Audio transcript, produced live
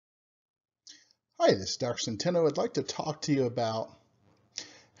Hi, this is Dr. Centeno. I'd like to talk to you about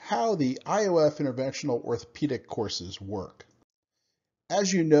how the IOF Interventional Orthopedic courses work.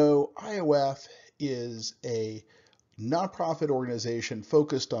 As you know, IOF is a nonprofit organization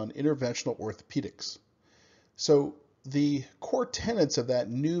focused on interventional orthopedics. So the core tenets of that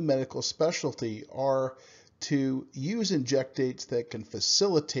new medical specialty are to use injectates that can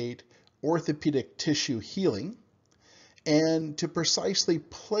facilitate orthopedic tissue healing, and to precisely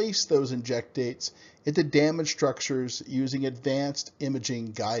place those injectates into damaged structures using advanced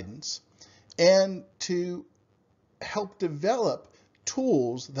imaging guidance, and to help develop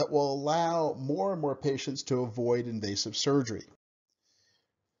tools that will allow more and more patients to avoid invasive surgery.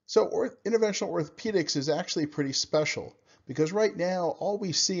 So interventional orthopedics is actually pretty special because right now all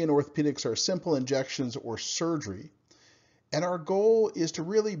we see in orthopedics are simple injections or surgery, and our goal is to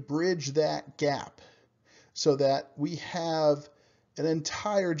really bridge that gap so that we have an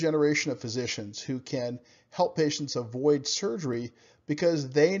entire generation of physicians who can help patients avoid surgery because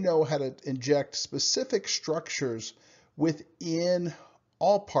they know how to inject specific structures within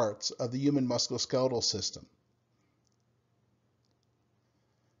all parts of the human musculoskeletal system.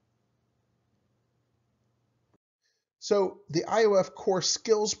 So the IOF Core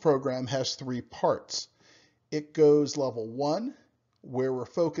Skills program has 3 parts. It goes level 1, where we're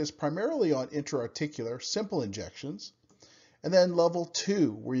focused primarily on intra-articular simple injections, and then level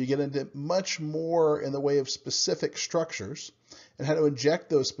 2, where you get into much more in the way of specific structures and how to inject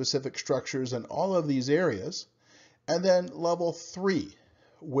those specific structures in all of these areas, and then level 3,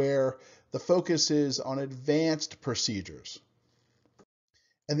 where the focus is on advanced procedures.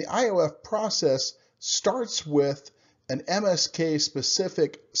 And the IOF process starts with an MSK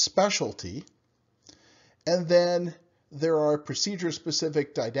specific specialty, and then there are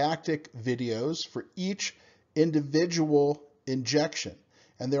procedure-specific didactic videos for each individual injection,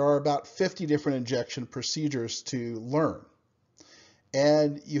 and there are about 50 different injection procedures to learn.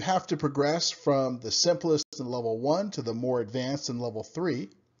 And you have to progress from the simplest in level 1 to the more advanced in level 3.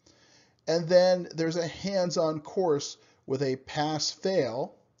 And then there's a hands-on course with a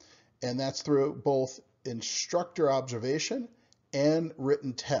pass-fail, and that's through both instructor observation and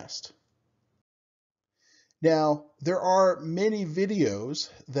written test. Now, there are many videos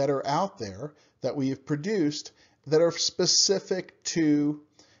that are out there that we have produced that are specific to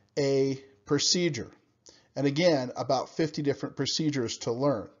a procedure. And again, about 50 different procedures to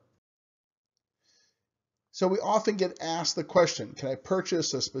learn. So we often get asked the question, can I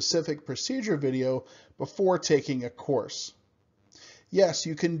purchase a specific procedure video before taking a course? Yes,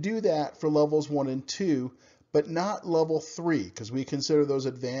 you can do that for levels 1 and 2, but not level 3, because we consider those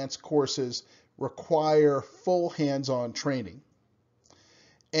advanced courses require full hands-on training.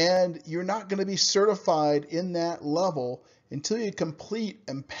 And you're not going to be certified in that level until you complete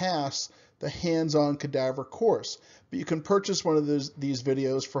and pass the hands-on cadaver course. But you can purchase one of these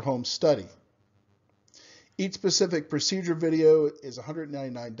videos for home study. Each specific procedure video is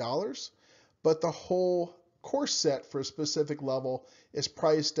 $199, but the whole course set for a specific level is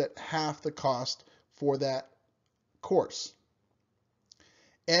priced at half the cost for that course.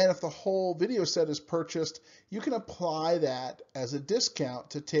 And if the whole video set is purchased, you can apply that as a discount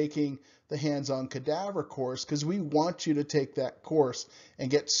to taking the hands-on cadaver course, because we want you to take that course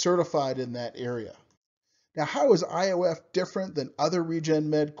and get certified in that area. Now, how is IOF different than other Regen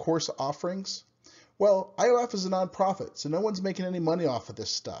Med course offerings? Well, IOF is a nonprofit, so no one's making any money off of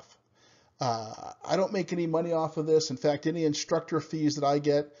this stuff. I don't make any money off of this. In fact, any instructor fees that I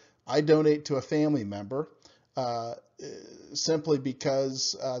get, I donate to a family member. Simply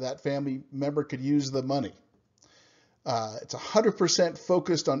because that family member could use the money. It's 100%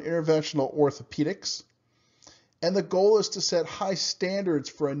 focused on interventional orthopedics, and the goal is to set high standards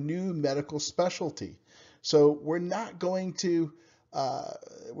for a new medical specialty. So we're not going to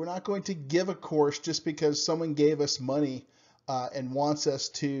give a course just because someone gave us money and wants us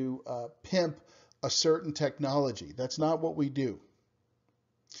to pimp a certain technology. That's not what we do.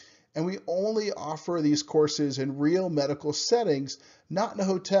 And we only offer these courses in real medical settings, not in a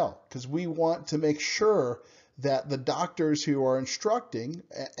hotel, because we want to make sure that the doctors who are instructing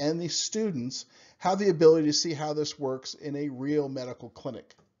and the students have the ability to see how this works in a real medical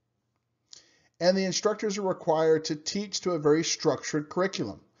clinic. And the instructors are required to teach to a very structured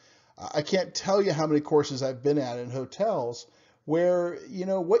curriculum. I can't tell you how many courses I've been at in hotels where,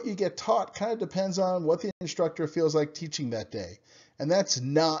 what you get taught kind of depends on what the instructor feels like teaching that day. And that's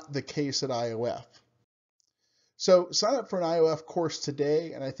not the case at IOF. So sign up for an IOF course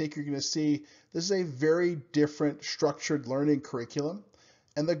today, and I think you're going to see this is a very different structured learning curriculum.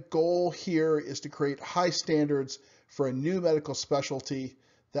 And the goal here is to create high standards for a new medical specialty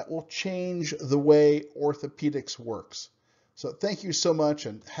that will change the way orthopedics works. So thank you so much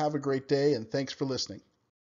and have a great day, and thanks for listening.